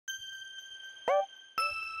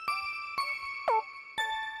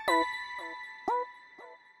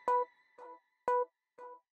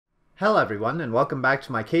Hello everyone, and welcome back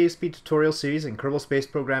to my KSP tutorial series in Kerbal Space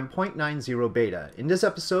Program 0.90 Beta. In this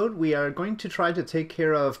episode, we are going to try to take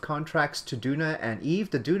care of contracts to Duna and Eve.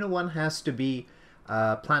 The Duna one has to be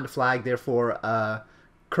plant a flag, therefore a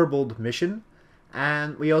kerbaled mission.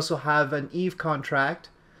 And we also have an Eve contract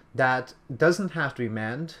that doesn't have to be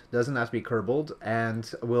manned, doesn't have to be kerbaled,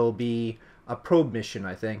 and will be a probe mission,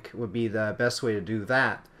 I think, would be the best way to do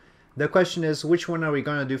that. The question is, which one are we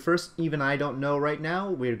going to do first? Even I don't know right now.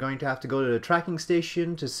 We're going to have to go to the tracking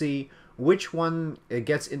station to see which one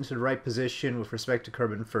gets into the right position with respect to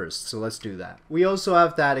Kerbal first. So let's do that. We also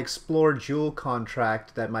have that Explore Jool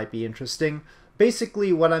contract that might be interesting.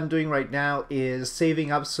 Basically, what I'm doing right now is saving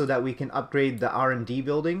up so that we can upgrade the R&D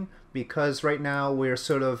building, because right now we're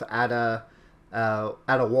sort of at a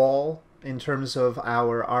wall in terms of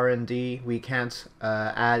our R&D. We can't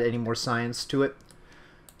add any more science to it.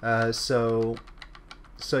 So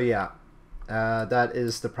yeah, that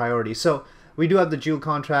is the priority. So we do have the Jool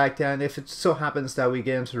contract, and if it so happens that we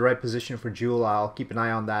get into the right position for Jool, I'll keep an eye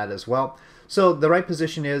on that as well. So the right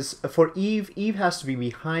position is, for Eve has to be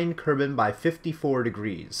behind Kerbal by 54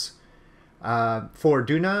 degrees. For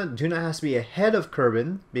Duna has to be ahead of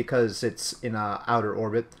Kerbal, because it's in an outer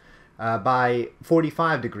orbit, by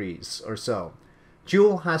 45 degrees or so.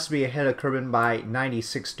 Jool has to be ahead of Kerbal by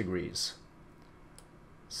 96 degrees.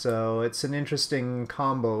 So it's an interesting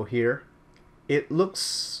combo here. It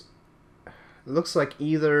looks like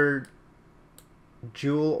either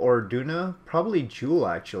Jool or Duna. Probably Jool,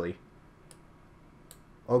 actually.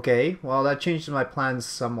 Okay, well, that changed my plans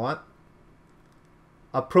somewhat.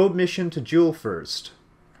 A probe mission to Jool first.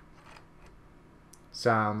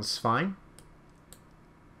 Sounds fine.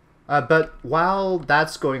 But while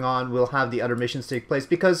that's going on, we'll have the other missions take place,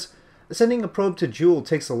 because sending a probe to Jool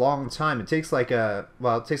takes a long time. It takes like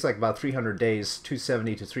about 300 days,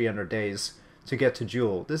 270 to 300 days to get to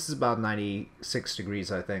Jool. This is about 96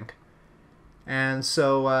 degrees, I think. And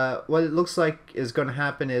so what it looks like is going to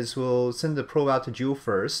happen is we'll send the probe out to Jool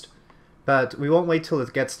first, but we won't wait till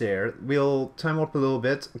it gets there. We'll time warp a little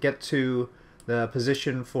bit, get to the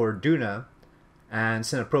position for Duna, and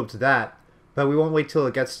send a probe to that. But we won't wait till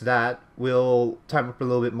it gets to that. We'll time warp a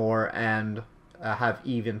little bit more and have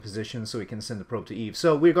Eve in position so we can send the probe to Eve.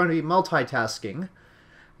 So we're going to be multitasking,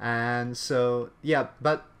 and so yeah,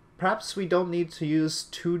 but perhaps we don't need to use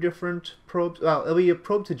two different probes. Well, it'll be a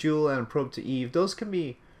probe to Jool and a probe to Eve. Those can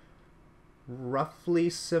be roughly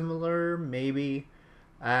similar, maybe,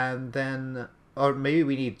 and then, or maybe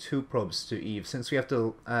we need two probes to Eve, since we have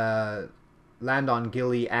to land on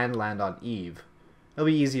Gilly and land on Eve. It'll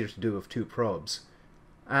be easier to do with two probes,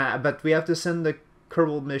 but we have to send the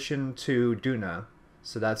Kerbal mission to Duna,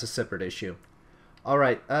 so that's a separate issue.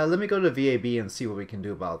 Alright, let me go to VAB and see what we can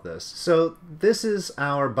do about this. So this is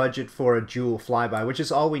our budget for a Jool flyby, which is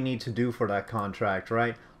all we need to do for that contract,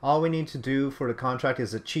 right? All we need to do for the contract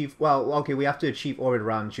is achieve, well, okay, we have to achieve orbit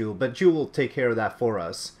around Jool, but Jool will take care of that for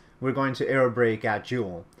us. We're going to aerobrake at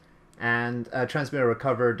Jool and transmit or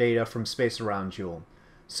recover data from space around Jool.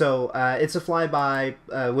 So it's a flyby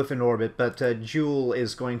with an orbit, but Jool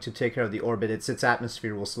is going to take care of the orbit. Its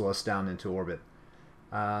atmosphere will slow us down into orbit.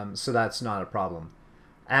 So that's not a problem.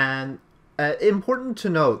 And important to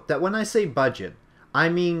note that when I say budget, I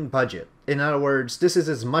mean budget. In other words, this is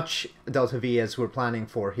as much delta V as we're planning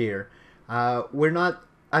for here. I'm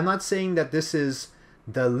not saying that this is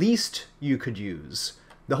the least you could use.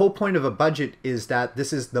 The whole point of a budget is that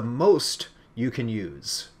this is the most you can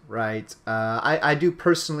use. Right, I do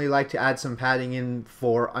personally like to add some padding in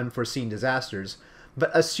for unforeseen disasters,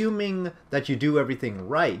 but assuming that you do everything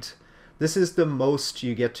right, this is the most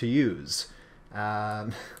you get to use.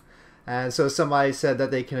 And so somebody said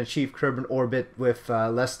that they can achieve Kerbal orbit with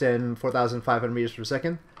less than 4,500 meters per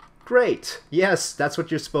second. Great, yes, that's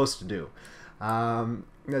what you're supposed to do.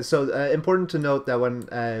 So important to note that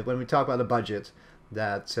when we talk about a budget,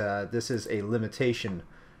 that this is a limitation.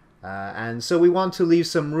 And so we want to leave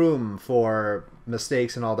some room for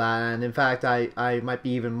mistakes and all that, and in fact I might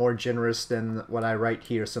be even more generous than what I write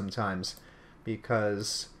here sometimes,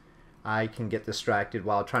 because I can get distracted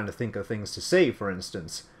while trying to think of things to say, for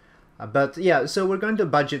instance. But yeah, so we're going to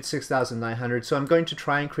budget 6,900, so I'm going to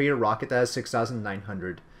try and create a rocket that has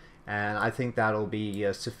 6,900, and I think that'll be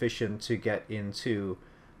sufficient to get into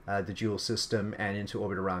the Jool system and into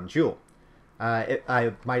orbit around Jool.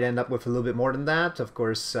 I might end up with a little bit more than that. Of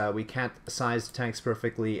course, we can't size the tanks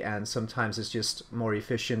perfectly, and sometimes it's just more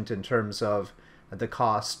efficient in terms of the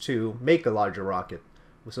cost to make a larger rocket.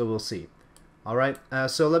 So we'll see. Alright,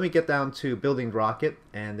 so let me get down to building the rocket,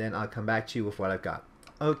 and then I'll come back to you with what I've got.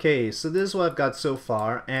 Okay, so this is what I've got so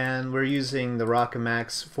far, and we're using the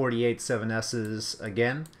Rockamax 48 7S's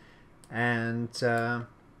again. And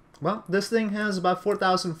well, this thing has about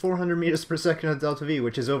 4,400 meters per second of delta V,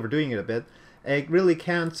 which is overdoing it a bit. It really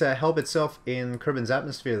can't help itself in Kerbin's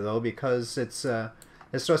atmosphere, though, because its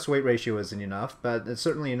thrust-weight ratio isn't enough, but it's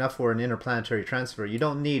certainly enough for an interplanetary transfer. You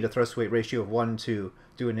don't need a thrust-weight ratio of 1 to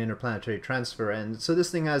do an interplanetary transfer, and so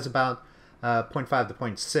this thing has about 0.5 to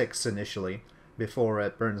 0.6 initially before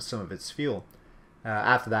it burns some of its fuel.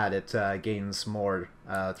 After that, it gains more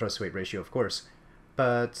thrust-weight ratio, of course.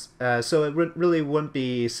 But so it really wouldn't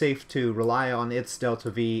be safe to rely on its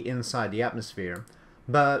delta V inside the atmosphere.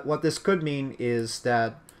 But what this could mean is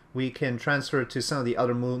that we can transfer it to some of the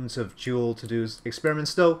other moons of Jool to do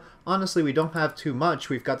experiments, though honestly we don't have too much.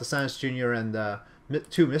 We've got the Sinus Junior and the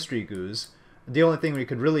 2 Mystery Goos. The only thing we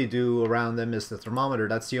could really do around them is the thermometer.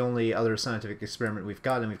 That's the only other scientific experiment we've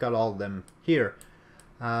got, and we've got all of them here.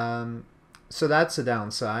 So that's a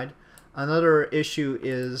downside. Another issue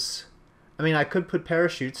is, I mean, I could put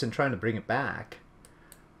parachutes and try to bring it back.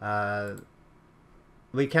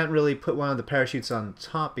 We can't really put one of the parachutes on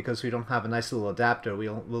top because we don't have a nice little adapter.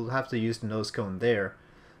 We'll have to use the nose cone there.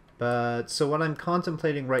 But so what I'm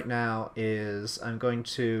contemplating right now is I'm going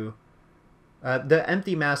to... the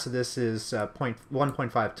empty mass of this is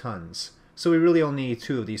 1.5 tons. So we really only need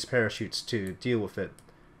 2 of these parachutes to deal with it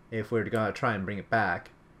if we're going to try and bring it back.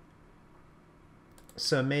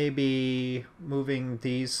 So maybe moving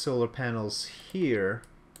these solar panels here,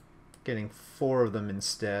 getting 4 of them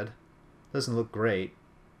instead. Doesn't look great,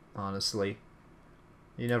 honestly.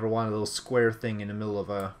 You never want a little square thing in the middle of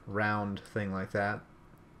a round thing like that.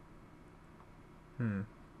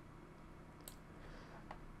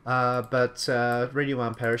 But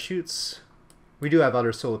radio-wound parachutes. We do have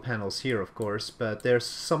other solar panels here, of course, but they're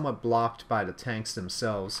somewhat blocked by the tanks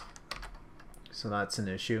themselves. So that's an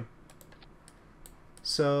issue.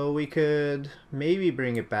 So we could maybe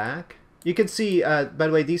bring it back. You can see, by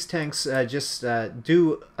the way, these tanks just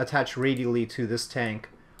do attach radially to this tank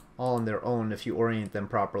all on their own if you orient them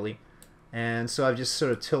properly. And so I've just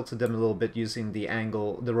sort of tilted them a little bit using the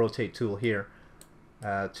angle, the rotate tool here,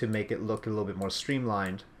 to make it look a little bit more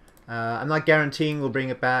streamlined. I'm not guaranteeing we'll bring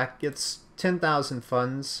it back. It's 10,000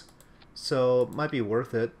 funds, so it might be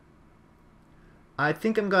worth it. I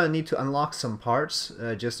think I'm going to need to unlock some parts,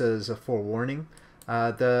 just as a forewarning.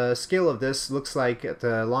 The scale of this looks like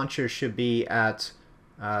the launcher should be at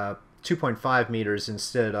 2.5 meters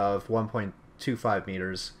instead of 1.25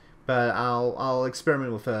 meters. But I'll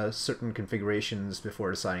experiment with certain configurations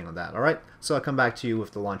before deciding on that. Alright, so I'll come back to you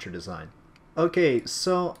with the launcher design. Okay,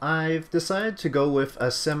 so I've decided to go with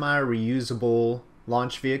a semi-reusable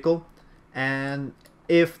launch vehicle. And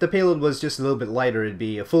if the payload was just a little bit lighter, it'd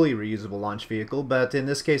be a fully reusable launch vehicle. But in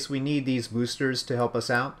this case, we need these boosters to help us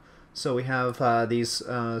out. So we have these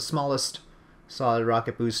smallest solid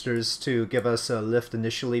rocket boosters to give us a lift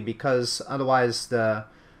initially, because otherwise the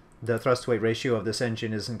thrust-weight ratio of this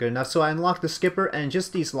engine isn't good enough. So I unlocked the skipper and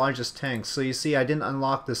just these largest tanks. So you see I didn't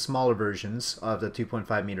unlock the smaller versions of the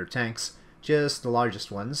 2.5 meter tanks, just the largest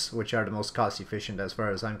ones, which are the most cost efficient as far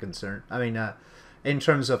as I'm concerned. I mean, in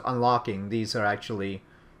terms of unlocking, these are actually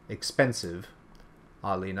expensive,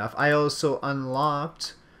 oddly enough. I also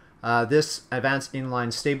unlocked this advanced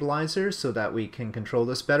inline stabilizer so that we can control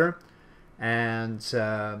this better, and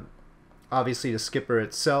obviously the skipper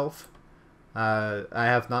itself. I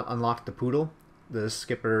have not unlocked the poodle. The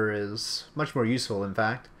skipper is much more useful, in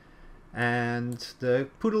fact, and the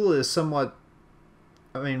poodle is somewhat,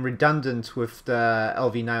 I mean, redundant with the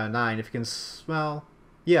LV909. If you can, well,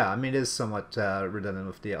 yeah, I mean, it is somewhat redundant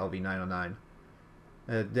with the LV909.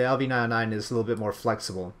 The LV909 is a little bit more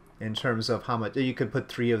flexible in terms of how much you could put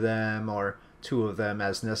 3 of them or 2 of them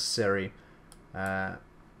as necessary.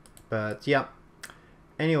 But yeah.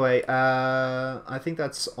 Anyway, I think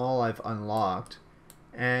that's all I've unlocked.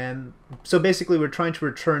 And so basically we're trying to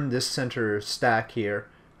return this center stack here.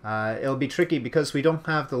 It'll be tricky because we don't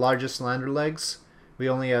have the largest lander legs. We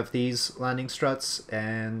only have these landing struts,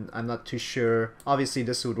 and I'm not too sure. Obviously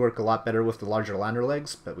this would work a lot better with the larger lander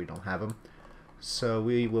legs, but we don't have them. So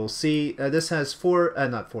we will see. This has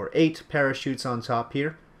 8 parachutes on top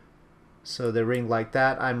here. So they're ringed like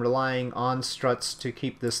that. I'm relying on struts to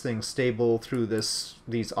keep this thing stable through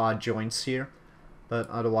these odd joints here. But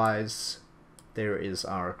otherwise, there is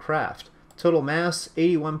our craft. Total mass,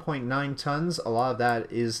 81.9 tons. A lot of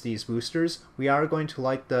that is these boosters. We are going to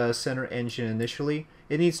light the center engine initially.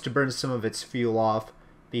 It needs to burn some of its fuel off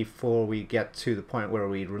before we get to the point where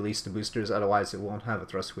we release the boosters. Otherwise, it won't have a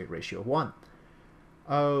thrust-weight ratio of 1.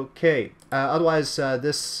 Okay, otherwise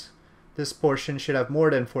this portion should have more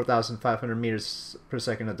than 4,500 meters per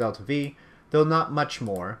second of delta V, though not much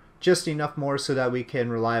more, just enough more so that we can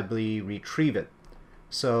reliably retrieve it.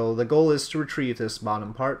 So the goal is to retrieve this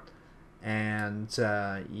bottom part, and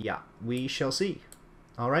yeah, we shall see.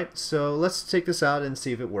 Alright, so let's take this out and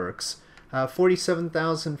see if it works.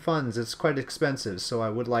 47,000 funds, it's quite expensive, so I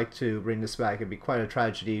would like to bring this back. It'd be quite a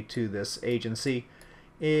tragedy to this agency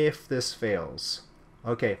if this fails.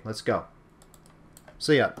 Okay, let's go.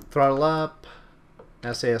 So yeah, throttle up,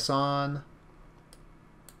 SAS on,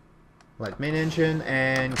 light main engine,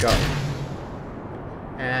 and go.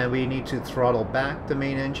 And we need to throttle back the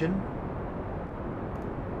main engine.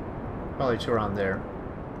 Probably to around there.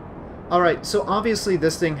 Alright, so obviously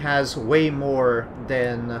this thing has way more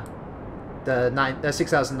than the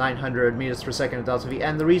 6,900 meters per second of delta V,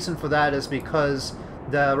 and the reason for that is because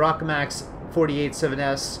the Rockamax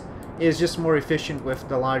 48.7S is just more efficient with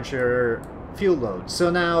the larger fuel load. So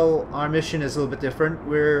now our mission is a little bit different.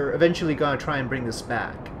 We're eventually going to try and bring this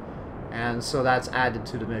back, and so that's added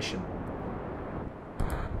to the mission.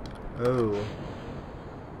 Oh.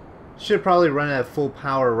 Should probably run it at full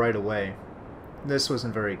power right away. This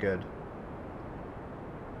wasn't very good.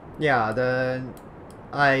 Yeah,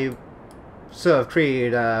 I sort of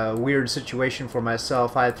created a weird situation for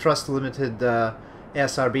myself. I thrust limited the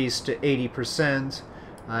SRBs to 80%,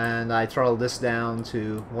 and I throttled this down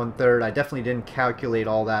to 1/3. I definitely didn't calculate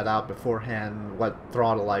all that out beforehand, what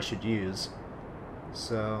throttle I should use.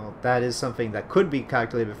 So that is something that could be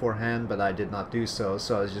calculated beforehand, but I did not do so,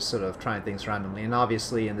 so I was just sort of trying things randomly, and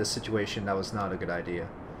obviously in this situation that was not a good idea.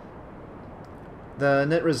 The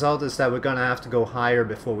net result is that we're going to have to go higher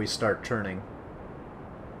before we start turning.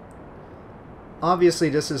 Obviously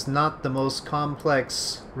this is not the most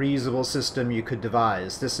complex reusable system you could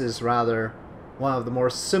devise. This is rather one of the more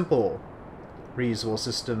simple reusable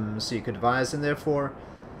systems you could devise, and therefore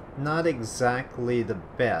not exactly the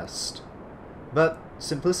best. But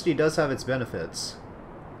simplicity does have its benefits.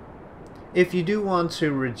 If you do want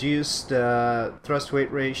to reduce the thrust-weight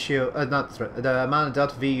ratio, the amount of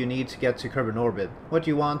delta V you need to get to Kerbal orbit, what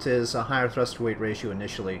you want is a higher thrust-weight ratio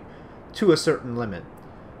initially, to a certain limit.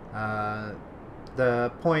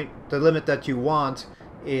 The limit that you want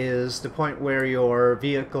is the point where your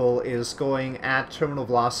vehicle is going at terminal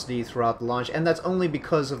velocity throughout the launch, and that's only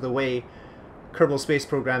because of the way Kerbal Space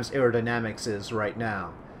Program's aerodynamics is right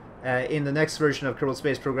now. In the next version of Kerbal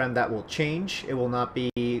Space Program, that will change. It will not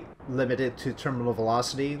be limited to terminal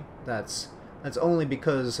velocity. That's only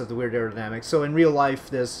because of the weird aerodynamics. So in real life,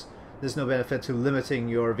 there's no benefit to limiting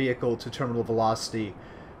your vehicle to terminal velocity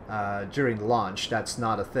during the launch. That's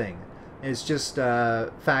not a thing. It's just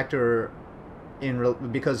a factor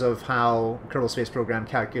because of how Kerbal Space Program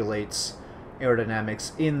calculates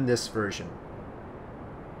aerodynamics in this version.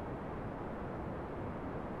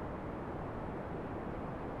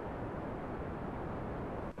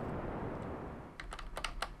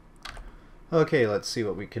 Okay, let's see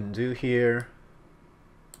what we can do here.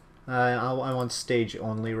 I want stage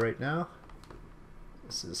only right now.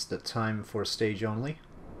 This is the time for stage only.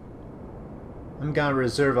 I'm gonna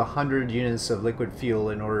reserve 100 units of liquid fuel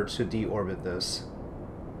in order to deorbit this.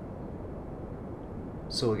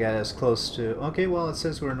 So we'll get as close to... Okay, well it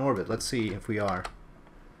says we're in orbit. Let's see if we are.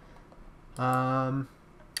 No,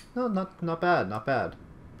 not bad, not bad.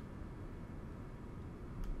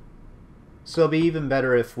 So it'll be even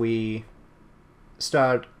better if we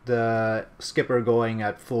start the skipper going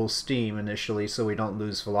at full steam initially so we don't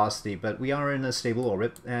lose velocity, but we are in a stable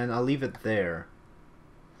orbit, and I'll leave it there.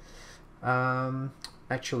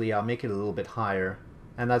 Actually, I'll make it a little bit higher,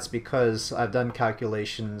 and that's because I've done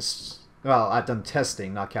calculations, well, I've done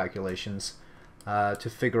testing, not calculations, to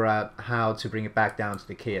figure out how to bring it back down to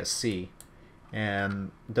the KSC,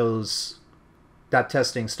 and that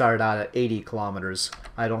testing started out at 80 kilometers.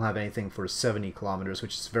 I don't have anything for 70 kilometers,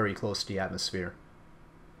 which is very close to the atmosphere.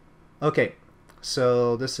 Okay,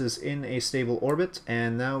 so this is in a stable orbit,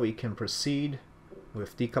 and now we can proceed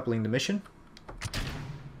with decoupling the mission.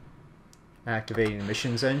 Activating the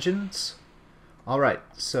missions engines. Alright,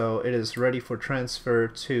 so it is ready for transfer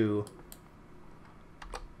to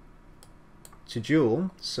Jool.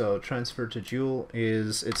 So transfer to Jool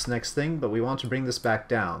is its next thing, but we want to bring this back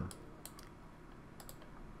down.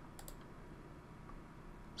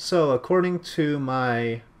 So according to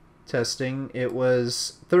my testing, it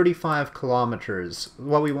was 35 kilometers.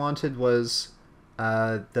 What we wanted was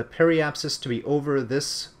the periapsis to be over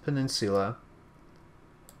this peninsula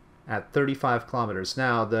at 35 kilometers.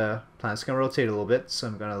 Now the planet's going to rotate a little bit, so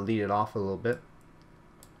I'm going to lead it off a little bit.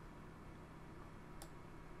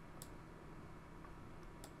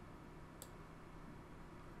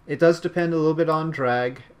 It does depend a little bit on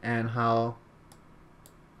drag and how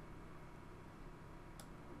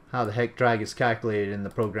the heck drag is calculated in the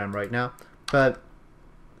program right now, but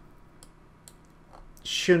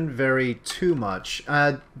shouldn't vary too much.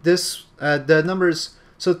 The numbers,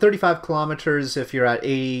 so 35 kilometers if you're at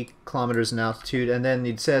 80 kilometers in altitude, and then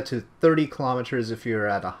you'd set it to 30 kilometers if you're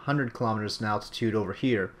at 100 kilometers in altitude over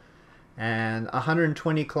here. And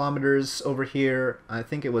 120 kilometers over here, I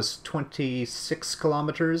think it was 26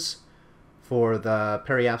 kilometers for the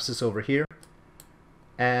periapsis over here.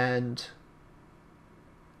 And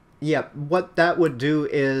yeah, what that would do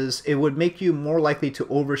is it would make you more likely to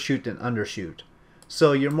overshoot than undershoot.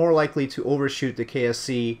 So you're more likely to overshoot the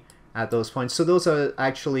KSC at those points. So those are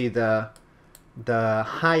actually the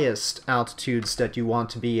highest altitudes that you want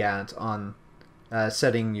to be at on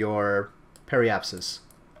setting your periapsis.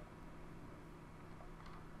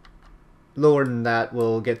 Lower than that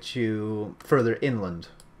will get you further inland.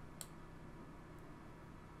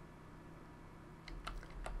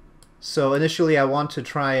 So initially I want to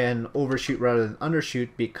try and overshoot rather than undershoot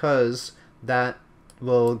because that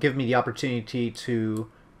will give me the opportunity to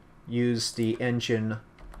use the engine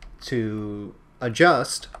to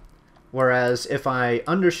adjust, whereas if I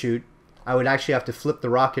undershoot I would actually have to flip the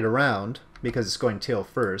rocket around because it's going tail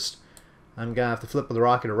first. I'm gonna have to flip the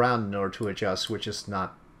rocket around in order to adjust, which is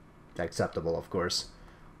not acceptable, of course.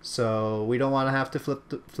 So we don't want to have to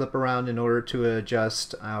flip around in order to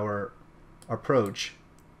adjust our approach.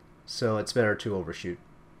 So it's better to overshoot.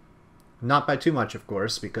 Not by too much, of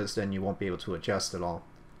course, because then you won't be able to adjust at all.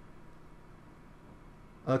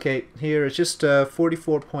 Okay, here it's just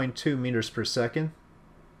 44.2 meters per second.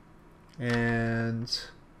 And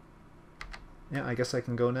yeah, I guess I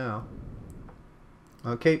can go now.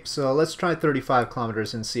 Okay, so let's try 35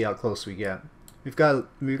 kilometers and see how close we get. We've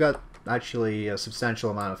got actually a substantial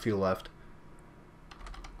amount of fuel left.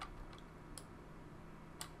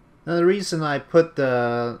 Now the reason I put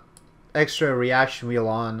the extra reaction wheel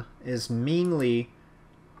on is mainly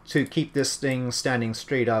to keep this thing standing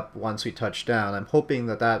straight up once we touch down. I'm hoping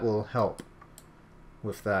that that will help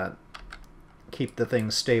with that. Keep the thing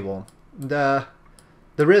stable. The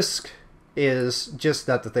risk is just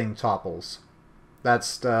that the thing topples.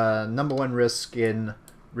 That's the #1 risk in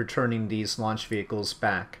returning these launch vehicles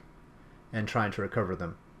back and trying to recover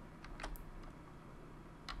them.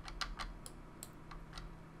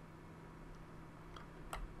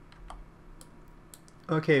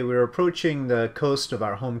 Okay, we're approaching the coast of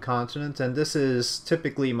our home continent, and this is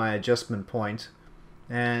typically my adjustment point.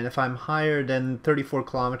 And if I'm higher than 34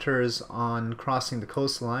 kilometers on crossing the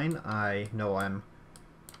coastline, I know I'm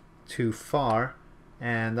too far,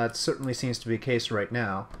 and that certainly seems to be the case right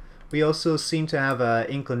now. We also seem to have an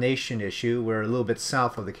inclination issue. We're a little bit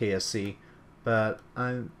south of the KSC, but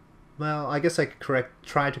well, I guess I could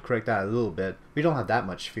try to correct that a little bit. We don't have that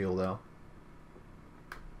much fuel though.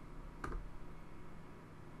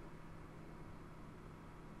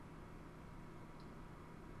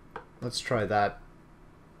 Let's try that.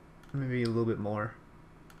 Maybe a little bit more.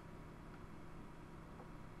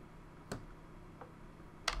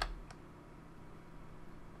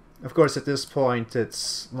 Of course, at this point,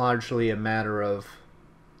 it's largely a matter of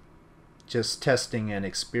just testing and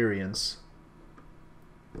experience.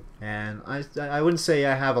 And I wouldn't say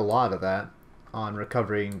I have a lot of that on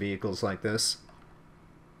recovering vehicles like this.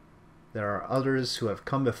 There are others who have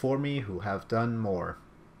come before me who have done more.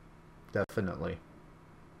 Definitely.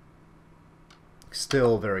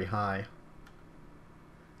 Still very high.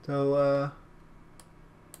 So,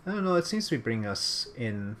 I don't know, it seems to be bringing us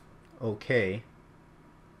in okay.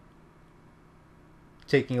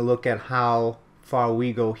 Taking a look at how far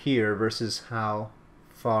we go here versus how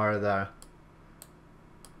far the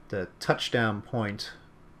touchdown point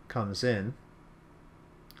comes in.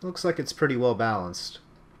 Looks like it's pretty well balanced.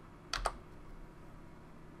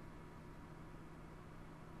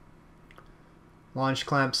 Launch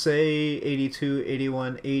clamp say 82,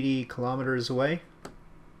 81, 80 kilometers away.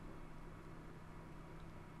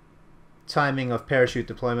 Timing of parachute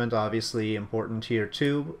deployment obviously important here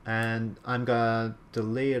too, and I'm gonna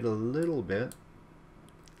delay it a little bit.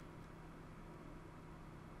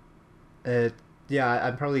 Yeah,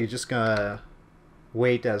 I'm probably just gonna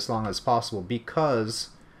wait as long as possible because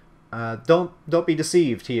don't be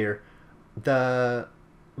deceived here. We're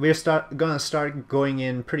gonna start going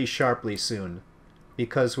in pretty sharply soon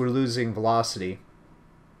because we're losing velocity.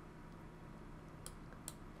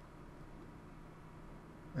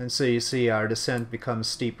 And so you see our descent becomes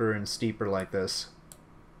steeper and steeper like this.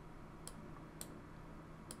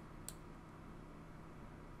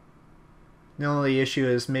 The only issue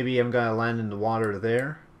is maybe I'm gonna land in the water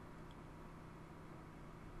there.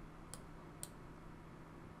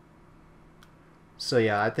 So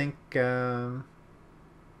yeah, I think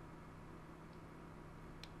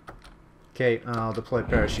okay, I'll deploy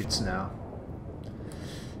parachutes now.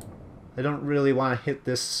 I don't really want to hit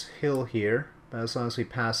this hill here, but as long as we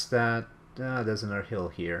pass that, there's another hill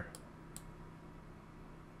here.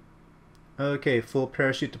 Okay, full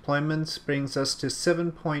parachute deployment brings us to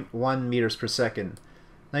 7.1 meters per second.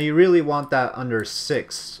 Now you really want that under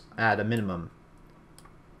 6 at a minimum.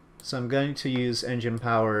 So I'm going to use engine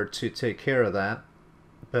power to take care of that,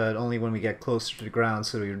 but only when we get closer to the ground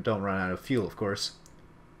so we don't run out of fuel, of course.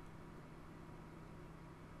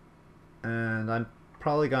 And I'm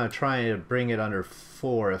probably going to try to bring it under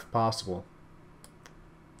 4 if possible.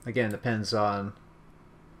 Again, it depends on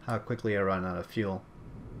how quickly I run out of fuel.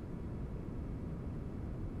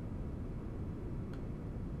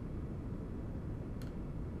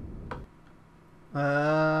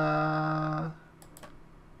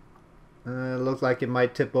 Looks like it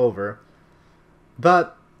might tip over.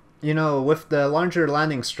 But, you know, with the larger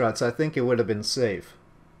landing struts, I think it would have been safe.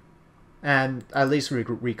 And at least we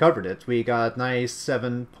recovered it. We got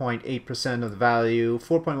 97.8% of the value,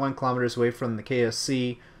 4.1 kilometers away from the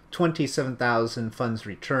KSC, 27,000 funds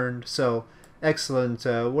returned. So, excellent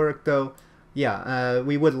work though. Yeah,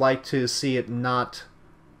 we would like to see it not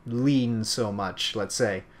lean so much, let's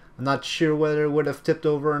say. I'm not sure whether it would have tipped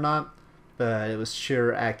over or not, but it was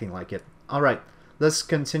sure acting like it. Alright, let's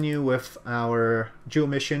continue with our Jool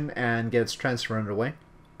mission and get its transfer underway.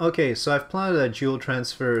 Okay, so I've plotted a Jool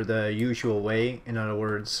transfer the usual way. In other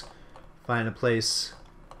words, find a place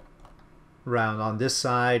around on this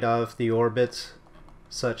side of the orbit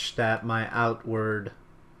such that my outward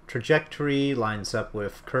trajectory lines up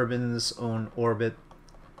with Kerbin's own orbit.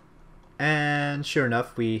 And sure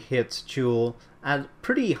enough, we hit Jool at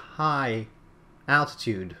pretty high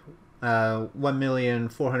altitude,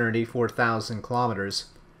 1,484,000 kilometers.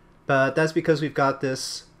 But that's because we've got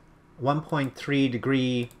this 1.3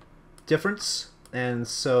 degree difference, and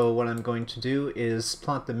so what I'm going to do is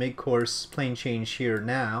plot the mid-course plane change here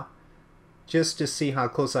now, just to see how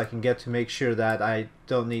close I can get to make sure that I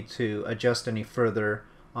don't need to adjust any further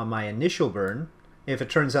on my initial burn. If it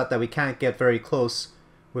turns out that we can't get very close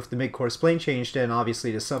with the mid-course plane change, then obviously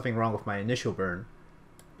there's something wrong with my initial burn.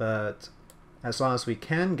 But as long as we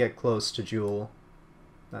can get close to Jool,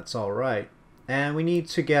 that's alright. And we need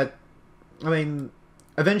to get, I mean,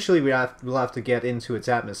 eventually we'll have to get into its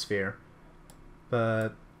atmosphere.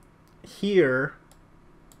 But here,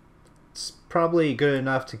 it's probably good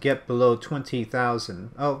enough to get below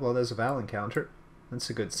 20,000. Oh, well, there's a Val encounter. That's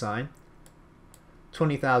a good sign.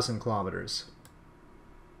 20,000 kilometers.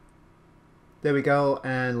 There we go,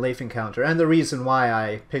 and Leif encounter. And the reason why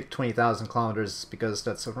I picked 20,000 kilometers is because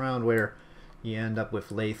that's around where you end up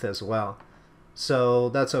with Leif as well. So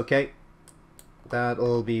that's okay.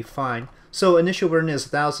 That'll be fine. So initial burn is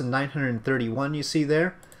 1,931, you see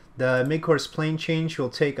there. The mid-course plane change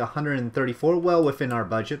will take 134, well within our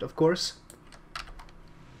budget, of course.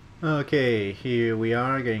 Okay, here we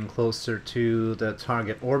are, getting closer to the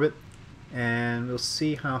target orbit. And we'll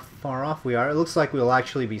see how far off we are. It looks like we'll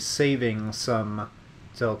actually be saving some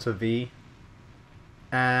delta V.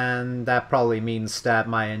 And that probably means that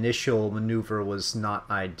my initial maneuver was not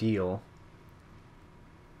ideal.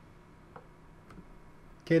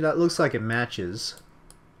 Okay, that looks like it matches.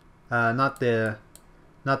 Not the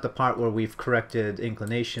part where we've corrected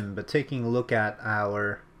inclination, but taking a look at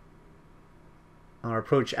our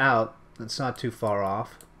approach out, it's not too far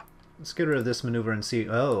off. Let's get rid of this maneuver and see.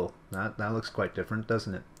 Oh, that looks quite different,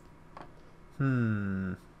 doesn't it?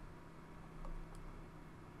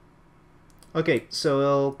 Okay, so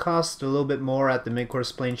it'll cost a little bit more at the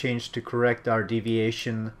mid-course plane change to correct our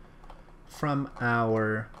deviation from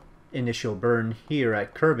our initial burn here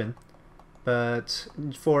at Kerbin, but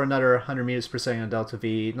for another 100 meters per second delta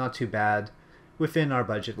V, not too bad, within our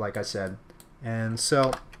budget, like I said. And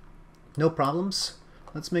so, no problems.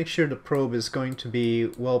 Let's make sure the probe is going to be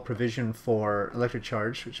well provisioned for electric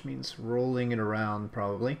charge, which means rolling it around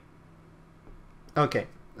probably. Okay,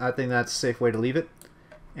 I think that's a safe way to leave it.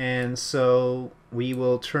 And so we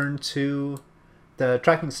will turn to the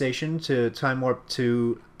tracking station to time warp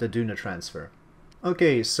to the Duna transfer.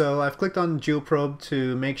 Okay, so I've clicked on the Jool probe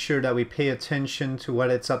to make sure that we pay attention to what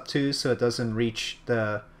it's up to so it doesn't reach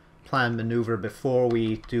the planned maneuver before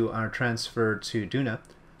we do our transfer to Duna.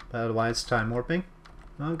 But otherwise, time warping.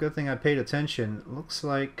 Well, good thing I paid attention. Looks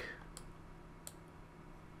like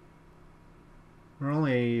we're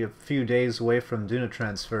only a few days away from Duna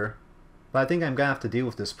transfer. But I think I'm gonna have to deal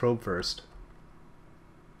with this probe first.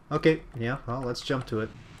 Okay, yeah, well, let's jump to it.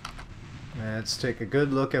 Let's take a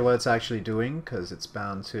good look at what it's actually doing, because it's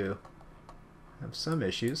bound to have some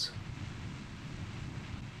issues.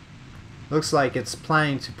 Looks like it's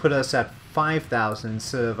planning to put us at 5,000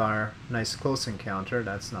 instead of our nice close encounter.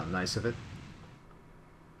 That's not nice of it.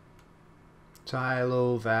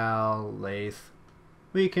 Tylo, Val, Lathe.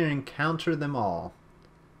 We can encounter them all.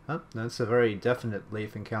 Oh, that's a very definite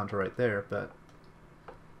Lathe encounter right there, but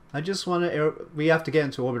I just want to we have to get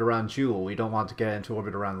into orbit around Jool. We don't want to get into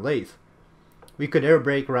orbit around Lathe. We could air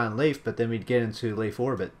brake around Lathe, but then we'd get into Lathe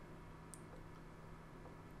orbit.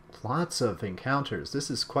 Lots of encounters. This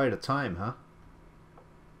is quite a time, huh?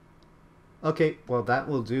 Okay, well that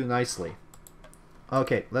will do nicely.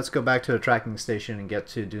 Okay, let's go back to the tracking station and get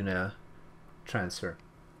to Duna transfer.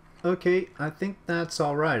 Okay, I think that's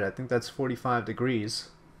alright. I think that's 45 degrees.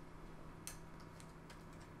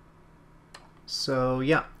 So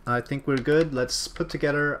yeah, I think we're good. Let's put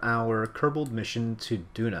together our Kerbal mission to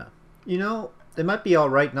Duna. You know, it might be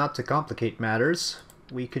alright not to complicate matters.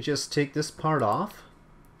 We could just take this part off,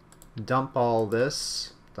 dump all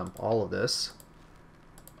this, dump all of this,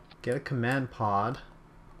 get a command pod.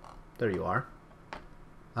 There you are.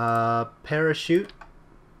 Parachute.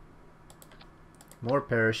 More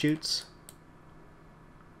parachutes.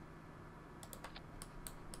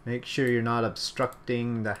 Make sure you're not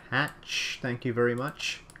obstructing the hatch. Thank you very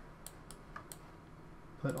much.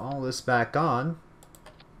 Put all this back on.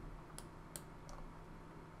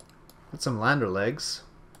 Put some lander legs.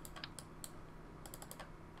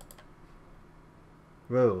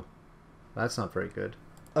 Whoa, that's not very good.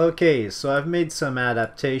 Okay, so I've made some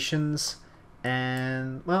adaptations,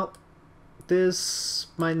 and well, this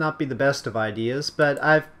might not be the best of ideas, but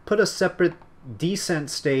I've put a separate descent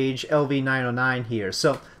stage LV-909 here.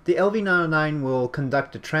 So the LV-909 will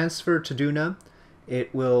conduct a transfer to Duna.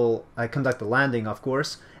 It will conduct a landing, of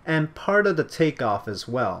course, and part of the takeoff as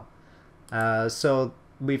well. So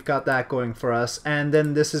we've got that going for us, and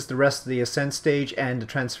then this is the rest of the ascent stage and the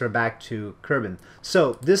transfer back to Kerbal.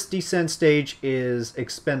 So this descent stage is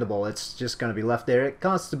expendable. It's just going to be left there. It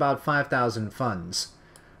costs about 5,000 funds.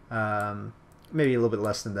 Maybe a little bit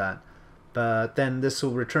less than that. But then this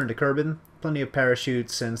will return to Kerbal. Plenty of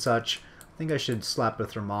parachutes and such. I think I should slap a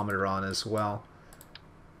thermometer on as well,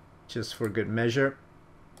 just for good measure.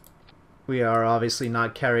 We are obviously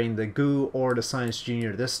not carrying the GOO or the Science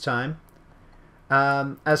Junior this time.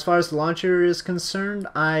 As far as the launcher is concerned,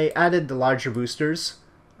 I added the larger boosters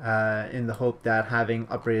in the hope that having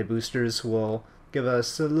upgraded boosters will give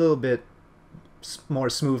us a little bit more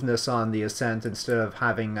smoothness on the ascent instead of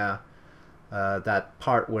having that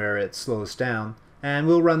part where it slows down. And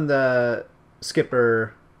we'll run the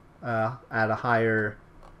skipper at a higher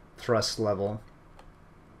thrust level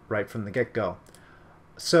right from the get-go.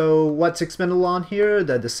 So what's expendable on here?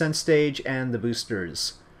 The descent stage and the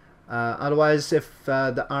boosters. Otherwise, if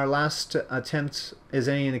our last attempt is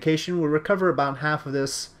any indication, we'll recover about half of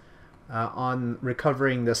this on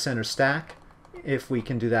recovering the center stack, if we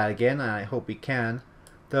can do that again, and I hope we can.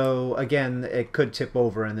 Though, again, it could tip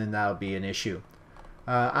over and then that'll be an issue.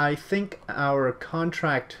 I think our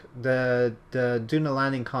contract, the Duna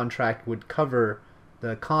landing contract, would cover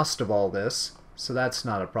the cost of all this, so that's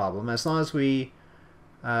not a problem, as long as we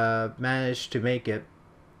manage to make it.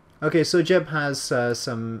 Okay, so Jeb has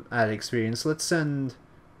some added experience. Let's send...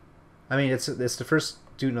 I mean, it's the first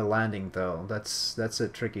Duna landing, though. That's a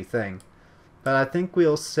tricky thing. But I think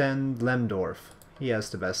we'll send Lemdorf. He has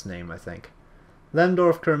the best name, I think.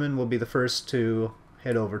 Lemdorf Kerman will be the first to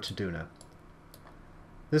head over to Duna.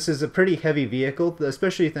 This is a pretty heavy vehicle,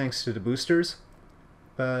 especially thanks to the boosters.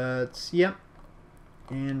 But, yeah.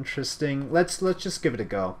 Interesting. Let's just give it a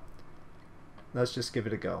go. Let's just give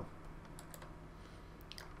it a go.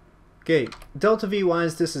 Okay, Delta V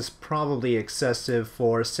wise, this is probably excessive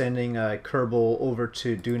for sending a Kerbal over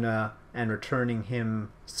to Duna and returning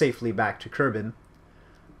him safely back to Kerbal.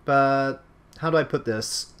 But how do I put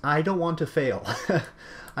this? I don't want to fail.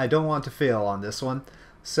 I don't want to fail on this one.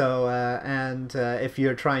 So, if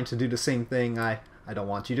you're trying to do the same thing, I don't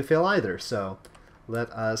want you to fail either. So, let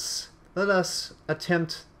us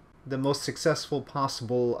attempt the most successful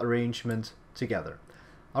possible arrangement together.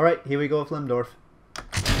 All right, here we go with Lemdorf.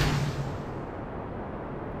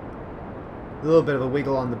 A little bit of a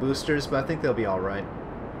wiggle on the boosters, but I think they'll be alright.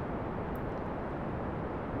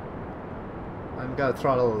 I've got to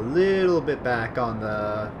throttle a little bit back on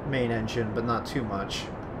the main engine, but not too much.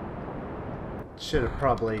 Should have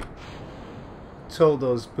probably told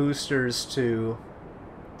those boosters to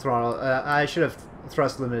throttle. I should have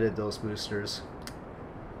thrust limited those boosters.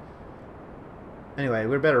 Anyway,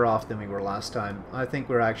 we're better off than we were last time. I think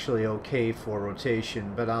we're actually okay for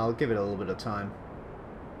rotation, but I'll give it a little bit of time.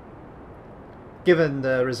 Given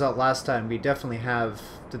the result last time, we definitely have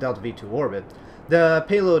the Delta V to orbit. The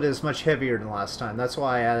payload is much heavier than last time. That's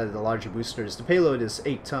why I added the larger boosters. The payload is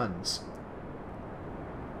 8 tons.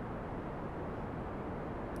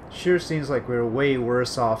 Sure seems like we're way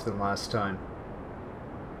worse off than last time.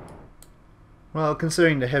 Well,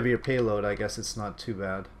 considering the heavier payload, I guess it's not too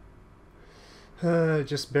bad.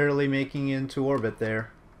 Just barely making it into orbit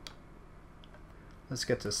there. Let's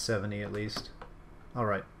get to 70 at least.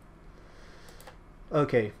 Alright.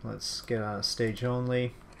 Okay, let's get on stage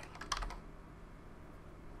only.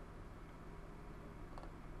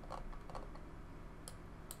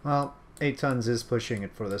 Well, 8 tons is pushing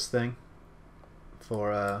it for this thing.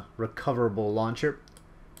 For a recoverable launcher.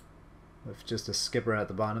 With just a skipper at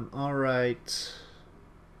the bottom. Alright.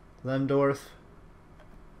 Lemdorf.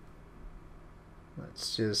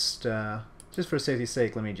 Let's just for safety's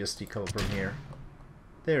sake, let me just decouple from here.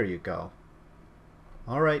 There you go.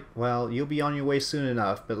 Alright, well, you'll be on your way soon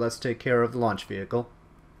enough, but let's take care of the launch vehicle.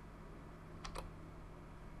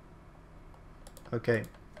 Okay.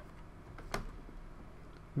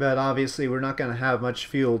 But obviously we're not going to have much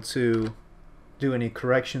fuel to do any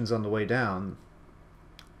corrections on the way down.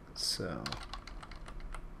 So...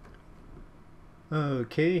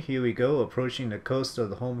 okay, here we go, approaching the coast of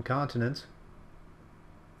the home continent.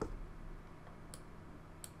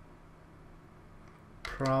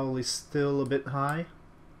 Probably still a bit high.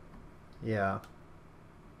 Yeah.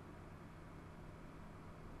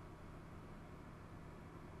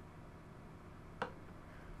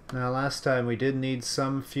 Now last time we did need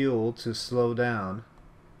some fuel to slow down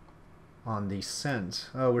on descent.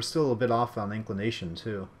 Oh, we're still a bit off on inclination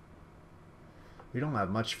too. We don't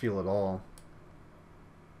have much fuel at all.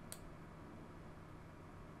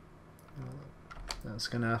 That's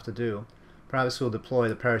gonna have to do. Perhaps we'll deploy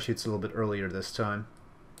the parachutes a little bit earlier this time.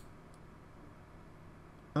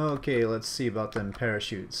 Okay, let's see about them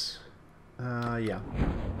parachutes. Yeah.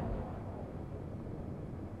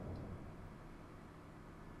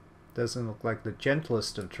 Doesn't look like the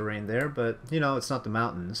gentlest of terrain there, but, you know, it's not the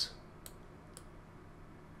mountains.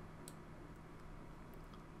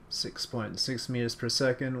 6.6 meters per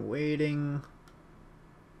second, waiting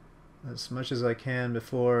as much as I can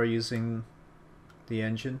before using the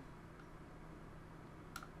engine.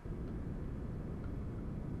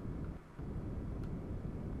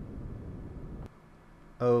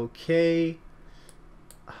 Okay.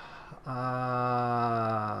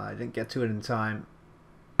 I didn't get to it in time.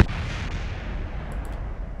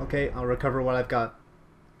 Okay, I'll recover what I've got.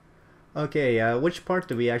 Okay, which part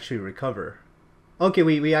did we actually recover? Okay,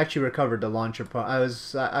 we actually recovered the launcher part. I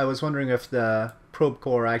was wondering if the probe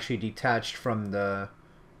core actually detached from the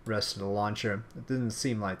rest of the launcher. It didn't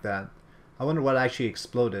seem like that. I wonder what actually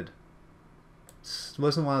exploded. It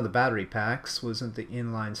wasn't one of the battery packs, wasn't the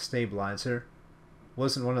inline stabilizer,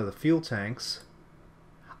 wasn't one of the fuel tanks.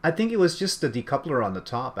 I think it was just the decoupler on the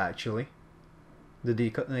top, actually. The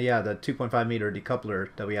 2.5 meter decoupler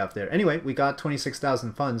that we have there. Anyway, we got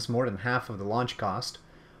 26,000 funds, more than half of the launch cost.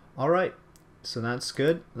 Alright, so that's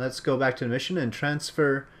good. Let's go back to the mission and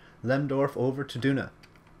transfer Lemdorf over to Duna.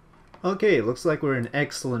 Okay, looks like we're in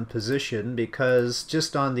excellent position because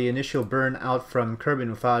just on the initial burn out from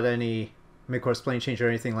Kerbal without any mid-course plane change or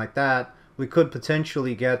anything like that, we could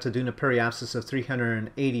potentially get to Duna periapsis of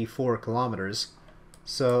 384 kilometers.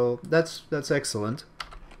 So that's excellent.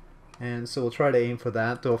 And so we'll try to aim for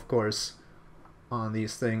that, though of course on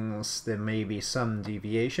these things there may be some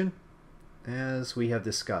deviation, as we have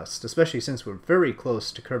discussed, especially since we're very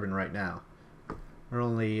close to Kerbal right now. We're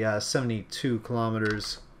only 72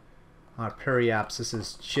 kilometers. Our periapsis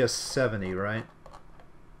is just 70, right?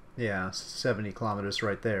 Yeah, 70 kilometers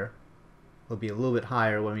right there. We'll be a little bit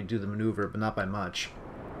higher when we do the maneuver, but not by much.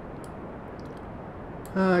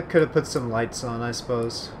 I could have put some lights on, I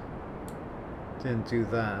suppose. Didn't do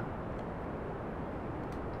that.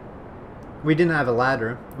 We didn't have a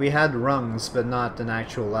ladder. We had rungs, but not an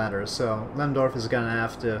actual ladder, so Lemdorf is going to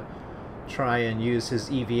have to try and use his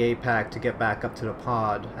EVA pack to get back up to the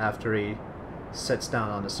pod after he sets down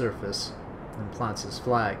on the surface and plants his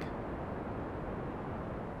flag.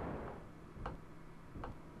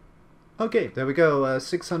 Okay, there we go.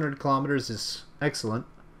 600 kilometers is excellent.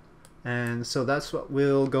 And so that's what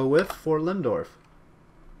we'll go with for Lemdorf.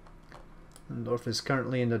 Lemdorf is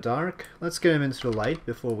currently in the dark. Let's get him into the light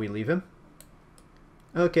before we leave him.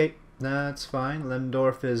 Okay, that's fine.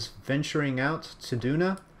 Lemdorf is venturing out to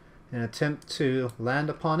Duna in an attempt to land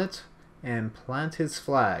upon it and plant his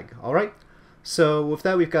flag. Alright, so with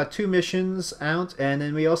that we've got 2 missions out, and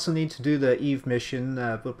then we also need to do the Eve mission.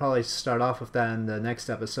 We'll probably start off with that in the next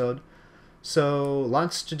episode. So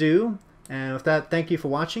lots to do, and with that, thank you for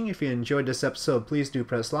watching. If you enjoyed this episode, please do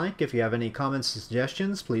press like. If you have any comments or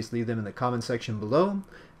suggestions, please leave them in the comment section below,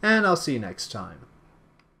 and I'll see you next time.